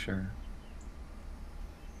pretty sure.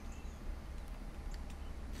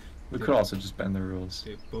 We could also just bend the rules.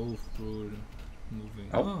 They both were moving.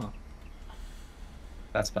 Oh.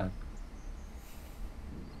 That's bad.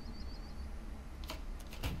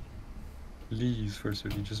 Please, first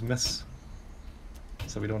if you just miss.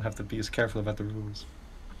 So we don't have to be as careful about the rules.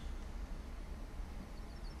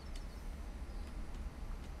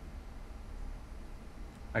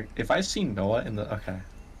 If I see Noah in the... Okay. I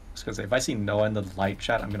was gonna say, if I see Noah in the light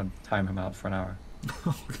chat, I'm gonna time him out for an hour.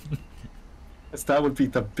 That would be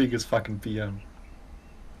the biggest fucking PM.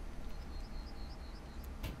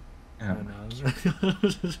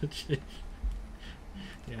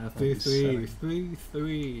 Yeah, 3-3,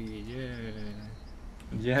 3-3, yeah.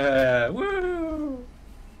 Yeah, woo!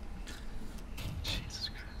 Jesus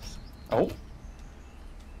Christ. Oh!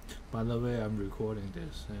 By the way, I'm recording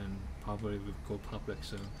this and probably will go public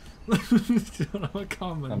soon. Our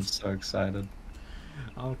comments. I'm so excited.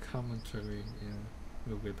 Our commentary, yeah,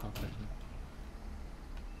 will be public.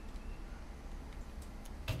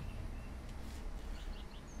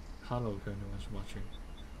 Hello if anyone's watching.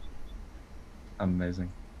 Amazing.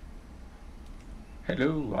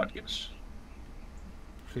 Hello, audience.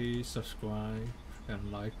 Please subscribe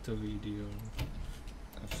and like the video.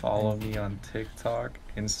 Follow me on TikTok,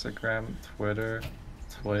 Instagram, Twitter,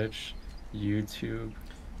 Twitch, YouTube.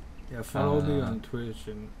 Yeah, follow me on Twitch,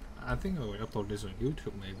 and I think I will upload this on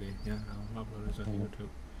YouTube maybe. Yeah, I'll upload this on YouTube.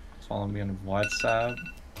 Follow me on WhatsApp,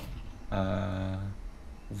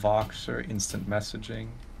 Voxer, instant messaging.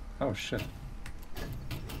 Oh shit.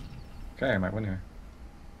 Okay, I might win here.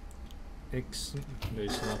 X, no,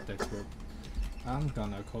 it's not that group. I'm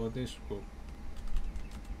gonna call this group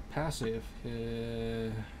passive.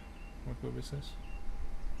 What group is this?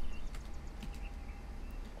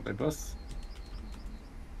 They both.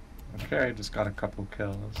 Okay, I just got a couple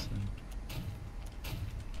kills.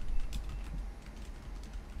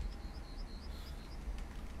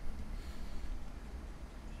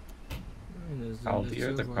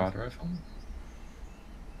 Aldir, the God Rifle?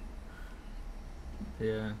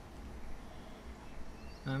 Yeah.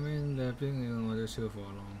 I mean, they've been in order for a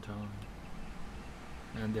long time.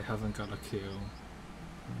 And they haven't got a kill.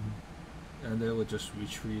 And they were just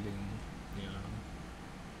retreating, you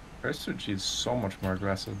know. Resurgy is so much more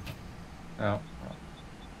aggressive. Oh, well,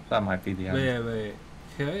 that might be the end. Wait.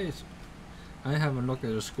 KRA is... I haven't looked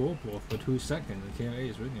at the scoreboard for 2 seconds. The KRA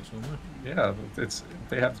is winning so much. Yeah,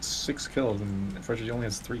 they have 6 kills and Resurgy only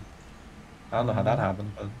has 3. I don't know how that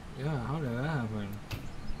happened, but... Yeah, how did that happen?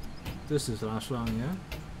 This is the last round,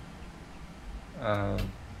 yeah?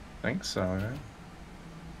 Think so, right?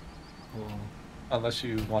 Well, unless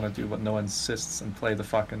you want to do what Noah insists and play the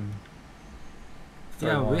fucking...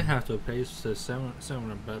 Yeah, one. we have to play the 7,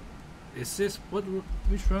 but is this...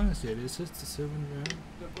 which round is it? Is this the 7th round?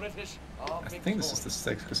 The British are I think this is the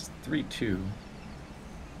 6th, because it's 3-2.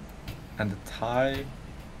 And the tie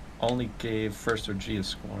only gave first or G a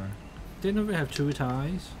score. Didn't we have 2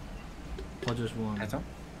 ties? Or just 1?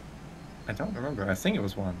 I don't remember. I think it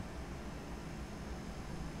was 1.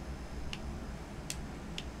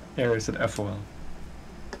 Here is an FOL.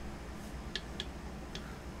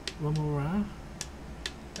 One more round?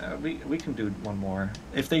 We can do one more.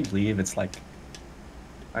 If they leave, it's like...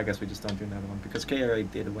 I guess we just don't do another one, because KRA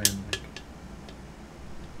did win. Like,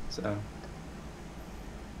 so...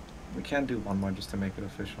 We can do one more just to make it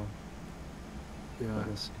official. Yeah.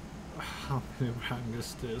 We'll see. How many rounds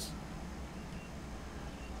is this?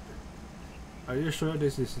 Are you sure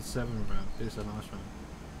this is the 7th round? This is the last round?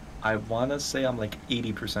 I wanna say I'm like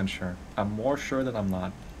 80% sure. I'm more sure than I'm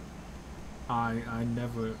not. I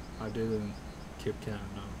didn't keep count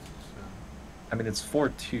now. So. I mean, it's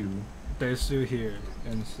 4-2. They're still here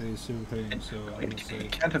and they're still playing, so I would say...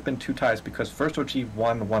 It can't have been 2 ties because first OG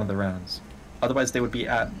won one of the rounds. Otherwise, they would be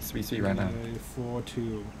at 3-3 right now.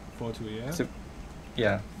 4-2. 4-2, yeah? So,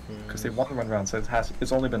 yeah, because they won 1 round, so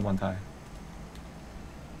it's only been 1 tie.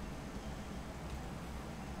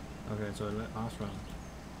 Okay, so last round.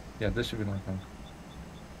 Yeah, this should be last round.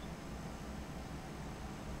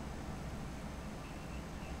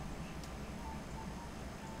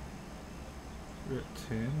 We're at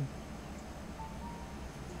 10.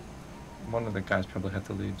 One of the guys probably had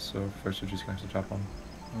to leave, so first we're just gonna have to drop one.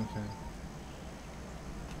 Okay.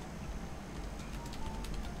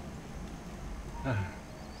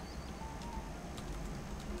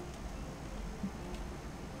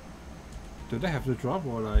 Do they have to drop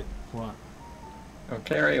or like what? Oh,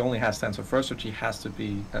 KRA only has 10, so first G has to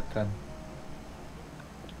be at 10.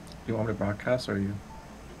 You want me to broadcast or you?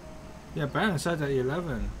 Yeah, Baron said at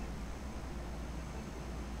 11.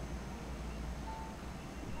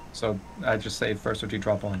 So I just say first G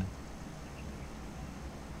drop one.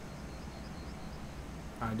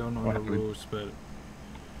 I don't know What the happened? rules, but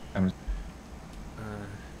I'm-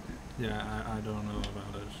 yeah, I don't know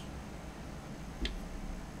about this.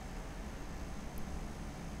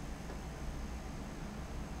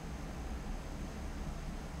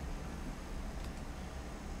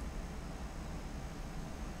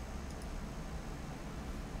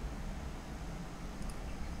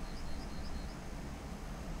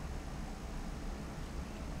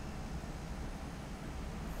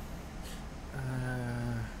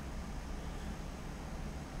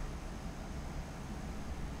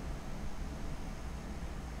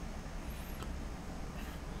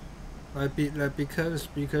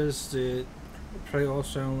 Because the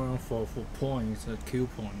playoffs around for points, kill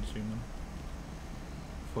points, you know,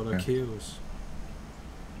 for the Yeah. kills.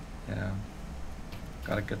 Yeah.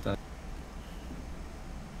 Gotta get that.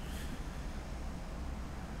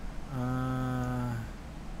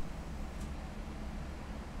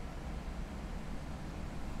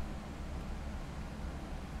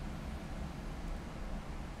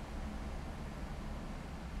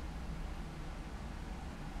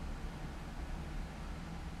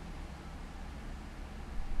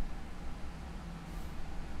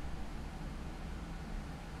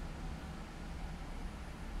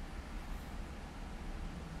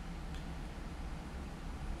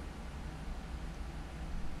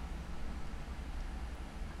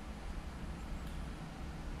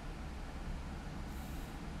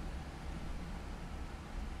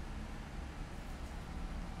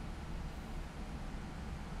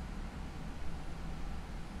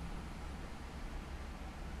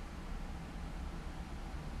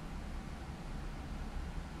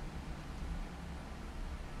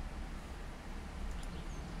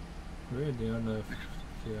 Where the other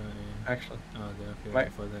KRA? Actually, Oh, they're okay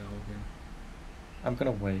Right. for that. Okay. I'm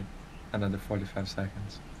gonna wait another 45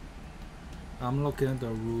 seconds. I'm looking at the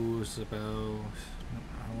rules about.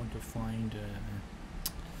 I want to find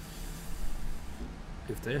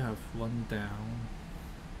if they have one down.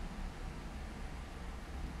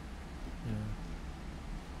 Yeah.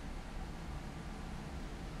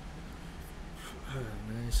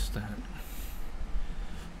 Where is that?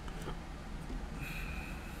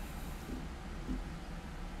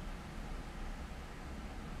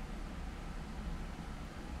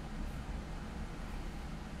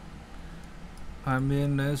 I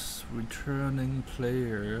mean, there's returning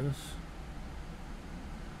players,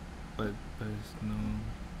 but there's no.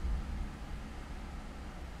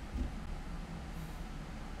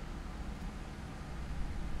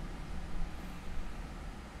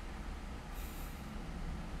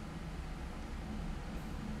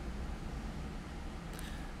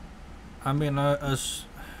 I mean, now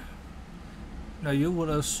you would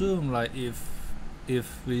assume like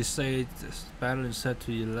if we say this balance set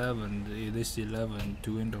to 11, it is 11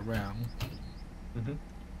 to win the round. Mm-hmm.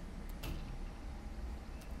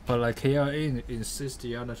 But like KRA insists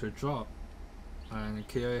the other to drop, and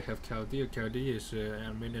KRA have Chaldea. Chaldea is an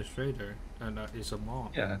administrator and is a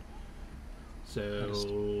mob. Yeah,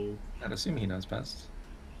 So I'd assume he knows best.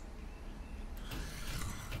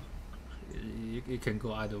 it can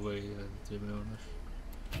go either way, to be honest.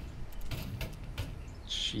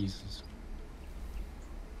 Jesus.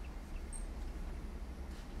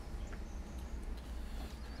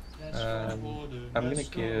 I'm gonna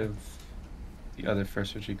give the other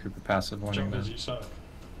first OG group a passive warning Jumpers, now, you suck.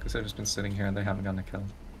 because they've just been sitting here and they haven't gotten a kill.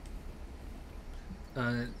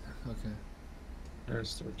 Okay.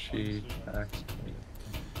 First OG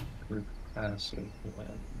group passive win.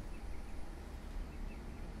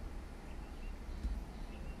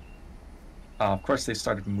 Of course they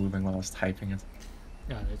started moving while I was typing it.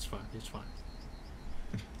 Yeah, it's fine. It's fine.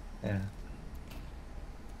 Yeah.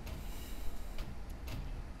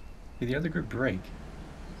 Did the other group break?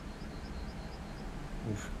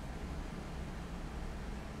 Oof.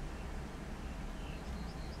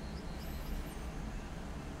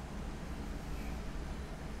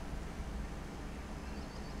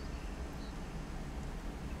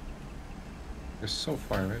 They're so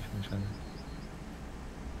far away from each other.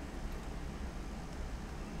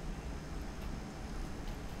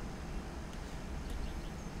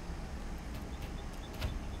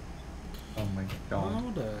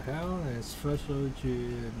 Yes, first OG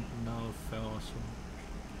and now fell also.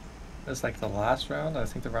 It's like the last round. I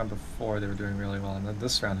think the round before they were doing really well, and then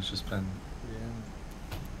this round has just been.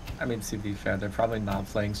 Yeah. I mean, to be fair, they're probably not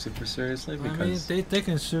playing super seriously because. I mean, they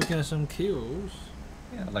can still get some kills.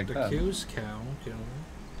 Yeah, like the that. kills count, you know.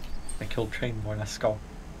 They killed Train more. Let's go.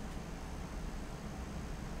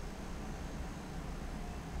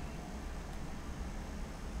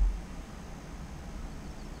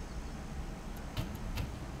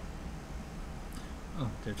 Oh,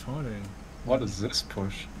 they're charging. What is this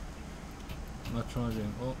push? Not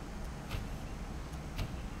charging. Oh.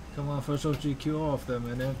 Come on, first OG kill off them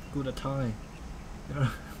and then good a tie. You know?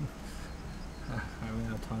 Having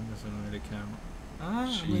a time doesn't really count.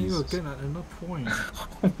 I mean, you're getting at no point.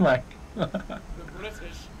 Oh my god. The British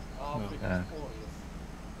are No. victorious.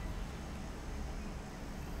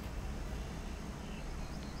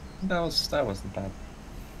 That wasn't bad.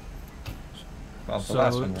 Well, the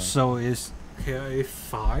last one was. So is KRA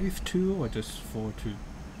 5-2 or just 4-2?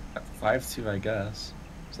 5-2, I guess,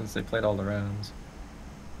 since they played all the rounds.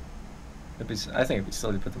 I think it'd be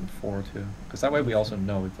silly to put them 4-2, because that way we also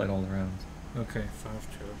know we played all the rounds. Okay,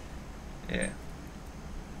 5-2. Yeah.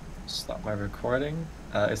 Stop my recording.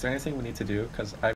 Is there anything we need to do? Because I